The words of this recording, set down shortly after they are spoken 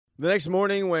The next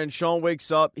morning when Sean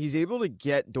wakes up, he's able to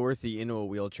get Dorothy into a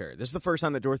wheelchair. This is the first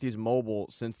time that Dorothy's mobile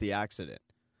since the accident.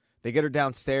 They get her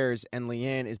downstairs, and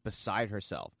Leanne is beside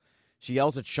herself. She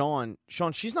yells at Sean,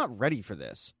 she's not ready for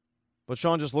this. But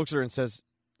Sean just looks at her and says,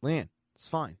 Leanne, it's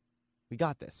fine. We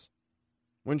got this.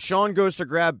 When Sean goes to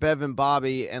grab Bev and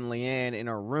Bobby and Leanne in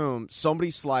her room,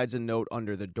 somebody slides a note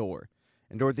under the door,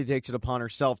 and Dorothy takes it upon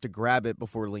herself to grab it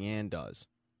before Leanne does.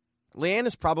 Leanne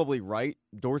is probably right.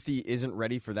 Dorothy isn't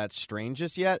ready for that strain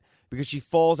just yet because she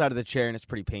falls out of the chair and it's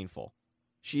pretty painful.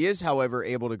 She is, however,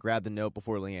 able to grab the note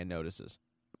before Leanne notices.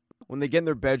 When they get in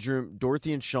their bedroom,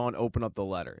 Dorothy and Sean open up the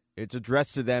letter. It's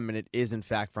addressed to them and it is, in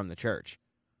fact, from the church.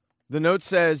 The note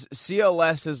says,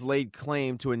 CLS has laid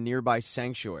claim to a nearby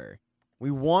sanctuary.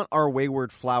 We want our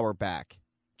wayward flower back.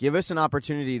 Give us an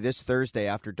opportunity this Thursday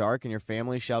after dark and your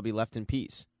family shall be left in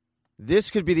peace.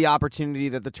 This could be the opportunity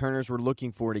that the Turners were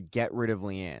looking for to get rid of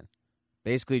Leanne.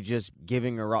 Basically just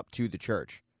giving her up to the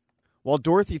church. While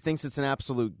Dorothy thinks it's an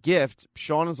absolute gift,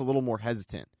 Sean is a little more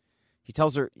hesitant. He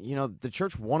tells her, the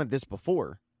church wanted this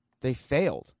before. They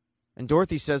failed. And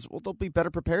Dorothy says, well, they'll be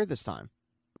better prepared this time.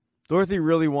 Dorothy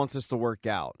really wants this to work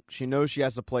out. She knows she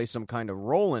has to play some kind of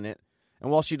role in it.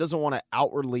 And while she doesn't want to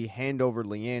outwardly hand over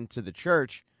Leanne to the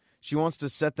church, she wants to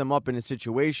set them up in a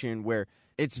situation where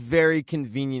it's very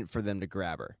convenient for them to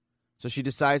grab her. So she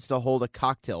decides to hold a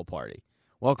cocktail party.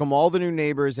 Welcome all the new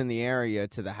neighbors in the area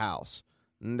to the house.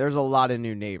 And there's a lot of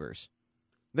new neighbors.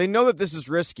 They know that this is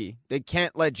risky. They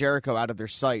can't let Jericho out of their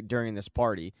sight during this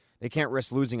party. They can't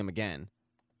risk losing him again.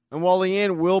 And while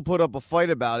Leanne will put up a fight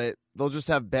about it, they'll just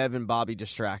have Bev and Bobby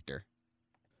distract her.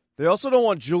 They also don't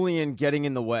want Julian getting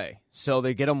in the way. So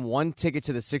they get him one ticket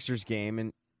to the Sixers game,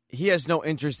 and he has no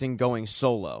interest in going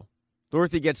solo.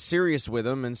 Dorothy gets serious with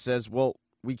him and says, well,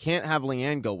 we can't have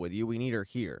Leanne go with you. We need her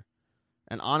here.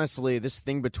 And honestly, this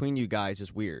thing between you guys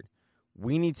is weird.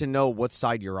 We need to know what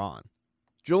side you're on.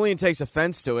 Julian takes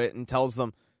offense to it and tells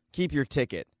them, keep your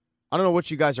ticket. I don't know what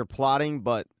you guys are plotting,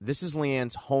 but this is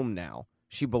Leanne's home now.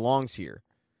 She belongs here.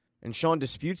 And Sean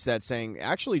disputes that, saying,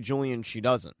 actually, Julian, she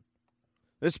doesn't.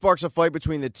 This sparks a fight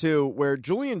between the two, where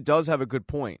Julian does have a good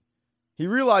point. He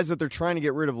realizes that they're trying to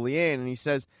get rid of Leanne, and he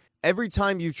says, every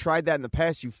time you've tried that in the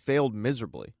past, you failed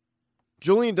miserably.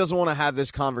 Julian doesn't want to have this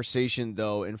conversation,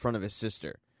 though, in front of his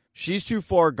sister. She's too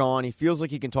far gone. He feels like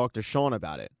he can talk to Sean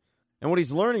about it. And what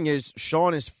he's learning is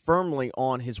Sean is firmly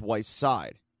on his wife's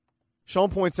side. Sean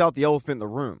points out the elephant in the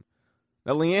room,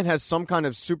 that Leanne has some kind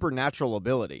of supernatural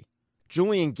ability.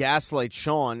 Julian gaslights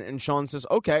Sean, and Sean says,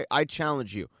 okay, I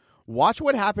challenge you. Watch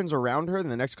what happens around her in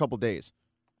the next couple days.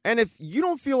 And if you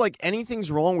don't feel like anything's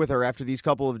wrong with her after these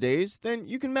couple of days, then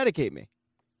you can medicate me.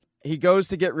 He goes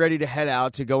to get ready to head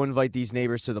out to go invite these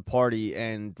neighbors to the party,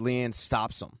 and Leanne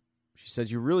stops him. She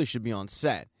says, you really should be on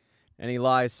set. And he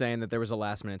lies, saying that there was a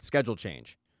last-minute schedule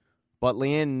change. But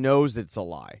Leanne knows that it's a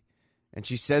lie. And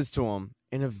she says to him,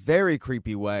 in a very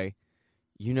creepy way,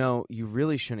 you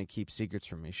really shouldn't keep secrets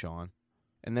from me, Sean.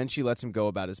 And then she lets him go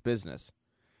about his business.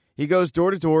 He goes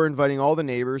door to door, inviting all the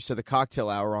neighbors to the cocktail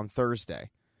hour on Thursday.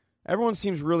 Everyone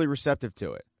seems really receptive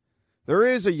to it. There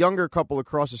is a younger couple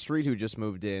across the street who just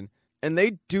moved in, and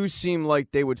they do seem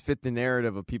like they would fit the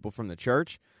narrative of people from the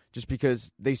church, just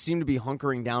because they seem to be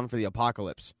hunkering down for the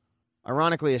apocalypse.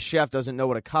 Ironically, a chef doesn't know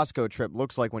what a Costco trip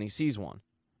looks like when he sees one.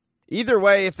 Either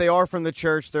way, if they are from the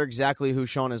church, they're exactly who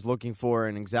Sean is looking for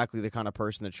and exactly the kind of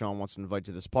person that Sean wants to invite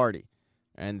to this party.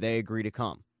 And they agree to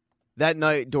come. That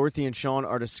night, Dorothy and Sean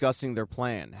are discussing their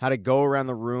plan, how to go around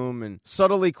the room and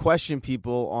subtly question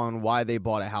people on why they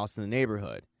bought a house in the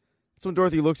neighborhood. That's when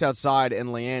Dorothy looks outside and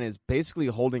Leanne is basically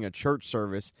holding a church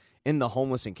service in the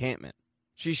homeless encampment.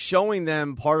 She's showing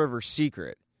them part of her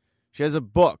secret. She has a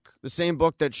book, the same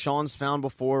book that Sean's found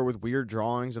before with weird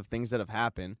drawings of things that have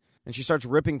happened, and she starts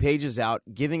ripping pages out,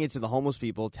 giving it to the homeless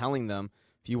people, telling them,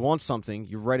 if you want something,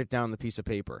 you write it down on the piece of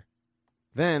paper.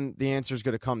 Then the answer's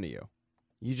going to come to you.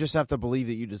 You just have to believe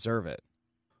that you deserve it.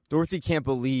 Dorothy can't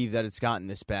believe that it's gotten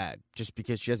this bad, just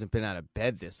because she hasn't been out of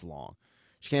bed this long.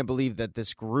 She can't believe that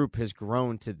this group has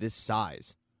grown to this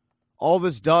size. All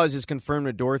this does is confirm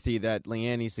to Dorothy that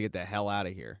Leanne needs to get the hell out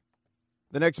of here.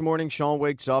 The next morning, Sean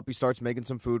wakes up, he starts making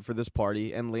some food for this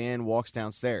party, and Leanne walks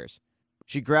downstairs.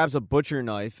 She grabs a butcher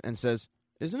knife and says,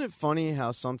 isn't it funny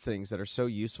how some things that are so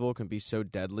useful can be so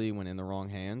deadly when in the wrong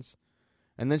hands?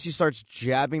 And then she starts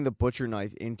jabbing the butcher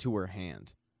knife into her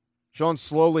hand. Sean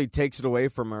slowly takes it away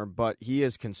from her, but he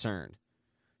is concerned.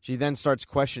 She then starts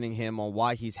questioning him on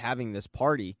why he's having this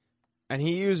party, and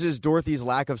he uses Dorothy's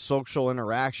lack of social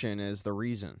interaction as the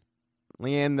reason.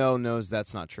 Leanne, though, knows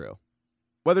that's not true.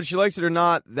 Whether she likes it or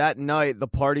not, that night the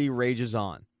party rages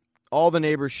on. all the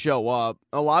neighbors show up.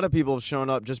 A lot of people have shown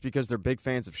up just because they're big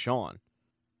fans of Sean.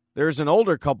 There's an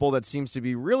older couple that seems to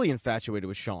be really infatuated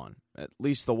with Sean. At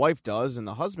least the wife does, and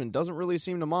the husband doesn't really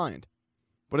seem to mind.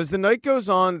 But as the night goes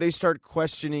on, they start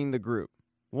questioning the group,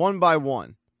 one by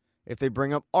one. If they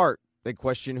bring up art, they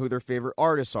question who their favorite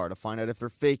artists are to find out if they're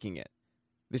faking it.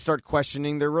 They start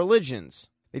questioning their religions.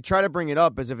 They try to bring it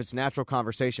up as if it's natural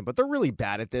conversation, but they're really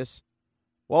bad at this.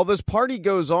 While this party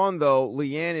goes on, though,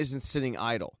 Leanne isn't sitting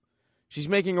idle. She's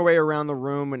making her way around the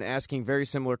room and asking very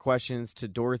similar questions to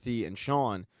Dorothy and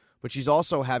Sean, but she's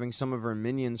also having some of her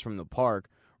minions from the park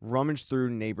rummage through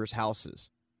neighbors' houses.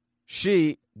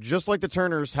 She, just like the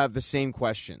Turners, have the same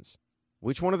questions.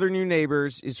 Which one of their new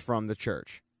neighbors is from the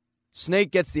church?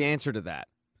 Snake gets the answer to that.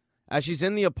 As she's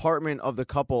in the apartment of the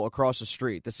couple across the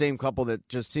street, the same couple that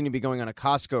just seemed to be going on a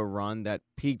Costco run that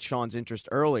piqued Sean's interest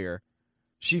earlier,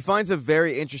 she finds a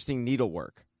very interesting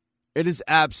needlework. It is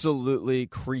absolutely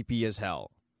creepy as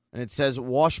hell. And it says,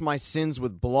 "Wash my sins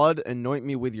with blood, anoint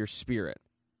me with your spirit."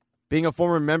 Being a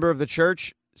former member of the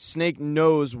church, Snake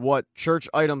knows what church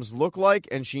items look like,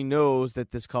 and she knows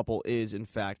that this couple is, in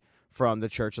fact, from the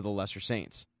Church of the Lesser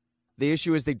Saints. The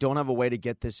issue is they don't have a way to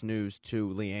get this news to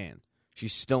Leanne.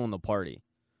 She's still in the party,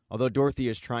 although Dorothy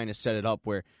is trying to set it up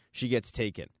where she gets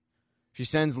taken. She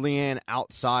sends Leanne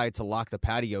outside to lock the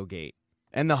patio gate.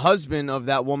 And the husband of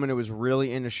that woman who was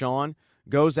really into Sean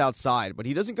goes outside, but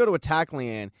he doesn't go to attack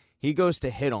Leanne. He goes to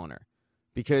hit on her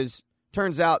because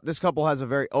turns out this couple has a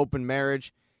very open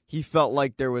marriage. He felt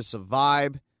like there was a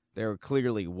vibe. There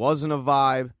clearly wasn't a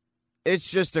vibe. It's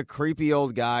just a creepy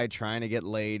old guy trying to get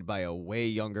laid by a way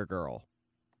younger girl.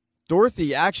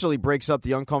 Dorothy actually breaks up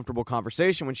the uncomfortable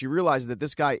conversation when she realizes that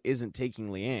this guy isn't taking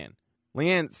Leanne.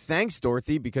 Leanne thanks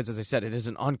Dorothy because, as I said, it is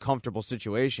an uncomfortable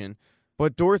situation.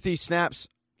 But Dorothy snaps,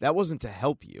 "That wasn't to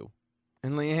help you."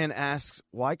 And Leanne asks,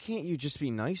 "Why can't you just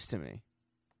be nice to me?"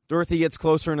 Dorothy gets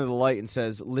closer into the light and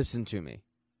says, "Listen to me.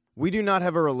 We do not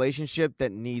have a relationship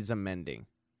that needs amending.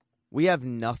 We have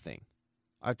nothing.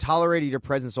 I've tolerated your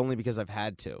presence only because I've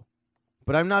had to.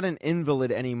 But I'm not an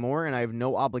invalid anymore, and I have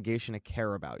no obligation to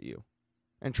care about you.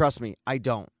 And trust me, I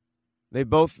don't." They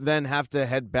both then have to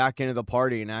head back into the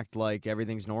party and act like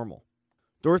everything's normal.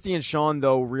 Dorothy and Sean,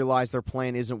 though, realize their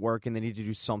plan isn't working. They need to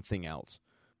do something else.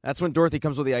 That's when Dorothy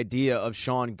comes with the idea of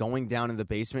Sean going down in the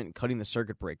basement and cutting the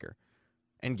circuit breaker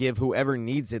and give whoever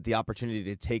needs it the opportunity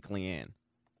to take Leanne.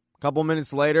 A couple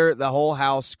minutes later, the whole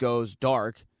house goes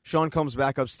dark. Sean comes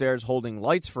back upstairs holding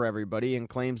lights for everybody and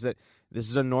claims that this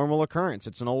is a normal occurrence.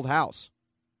 It's an old house.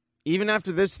 Even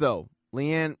after this, though,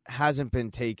 Leanne hasn't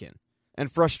been taken,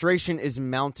 and frustration is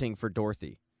mounting for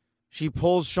Dorothy. She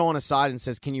pulls Sean aside and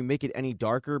says, "Can you make it any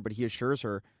darker?" But he assures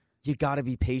her, "You gotta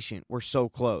be patient. We're so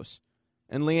close."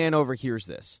 And Leanne overhears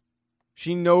this.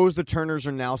 She knows the Turners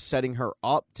are now setting her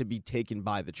up to be taken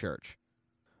by the church.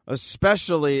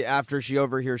 Especially after she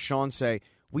overhears Sean say,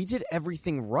 "We did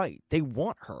everything right. They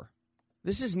want her.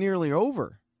 This is nearly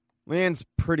over." Leanne's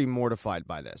pretty mortified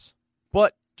by this.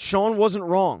 But Sean wasn't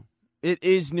wrong. It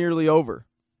is nearly over.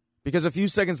 Because a few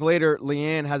seconds later,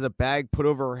 Leanne has a bag put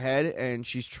over her head and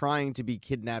she's trying to be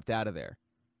kidnapped out of there.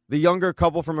 The younger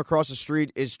couple from across the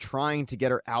street is trying to get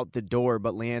her out the door,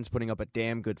 but Leanne's putting up a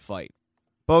damn good fight.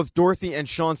 Both Dorothy and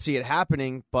Sean see it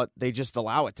happening, but they just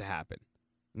allow it to happen,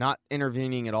 not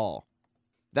intervening at all.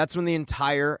 That's when the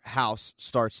entire house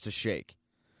starts to shake.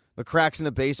 The cracks in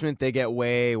the basement, they get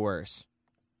way worse.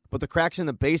 But the cracks in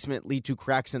the basement lead to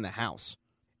cracks in the house.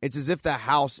 It's as if the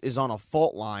house is on a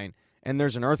fault line and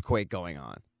there's an earthquake going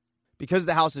on. Because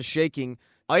the house is shaking,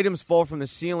 items fall from the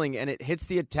ceiling and it hits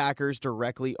the attackers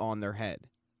directly on their head.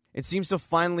 It seems to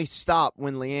finally stop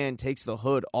when Leanne takes the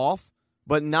hood off,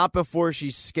 but not before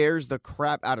she scares the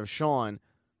crap out of Sean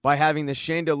by having the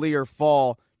chandelier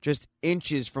fall just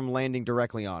inches from landing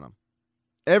directly on him.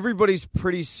 Everybody's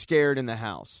pretty scared in the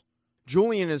house.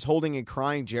 Julian is holding a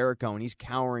crying Jericho and he's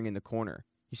cowering in the corner.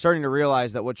 He's starting to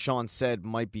realize that what Sean said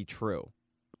might be true.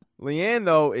 Leanne,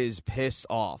 though, is pissed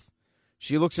off.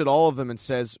 She looks at all of them and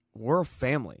says, "We're a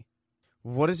family.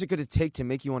 What is it going to take to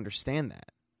make you understand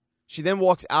that?" She then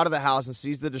walks out of the house and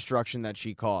sees the destruction that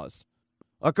she caused.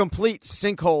 A complete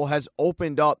sinkhole has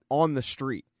opened up on the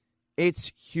street.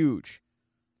 It's huge.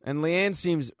 And Leanne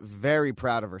seems very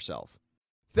proud of herself.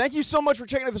 Thank you so much for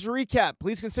checking out this recap.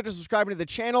 Please consider subscribing to the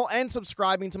channel and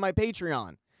subscribing to my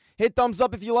Patreon. Hit thumbs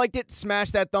up if you liked it. Smash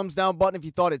that thumbs down button if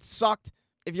you thought it sucked.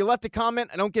 If you left a comment,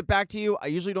 I don't get back to you. I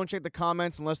usually don't check the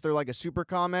comments unless they're like a super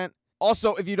comment.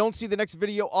 Also, if you don't see the next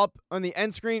video up on the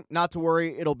end screen, not to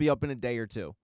worry, it'll be up in a day or two.